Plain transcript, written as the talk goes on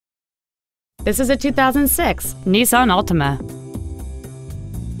This is a 2006 Nissan Altima.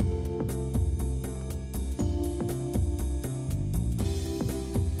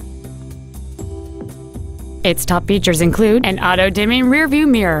 Its top features include an auto-dimming rearview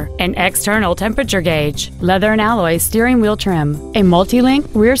mirror, an external temperature gauge, leather and alloy steering wheel trim, a multi-link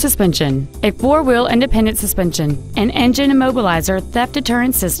rear suspension, a four-wheel independent suspension, an engine immobilizer theft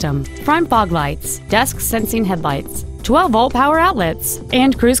deterrent system, front fog lights, dusk sensing headlights, 12-volt power outlets,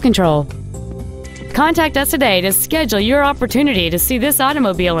 and cruise control. Contact us today to schedule your opportunity to see this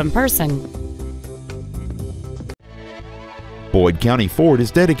automobile in person. Boyd County Ford is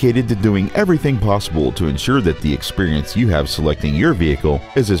dedicated to doing everything possible to ensure that the experience you have selecting your vehicle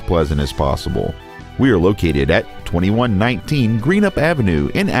is as pleasant as possible. We are located at 2119 Greenup Avenue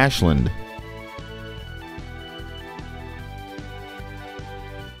in Ashland.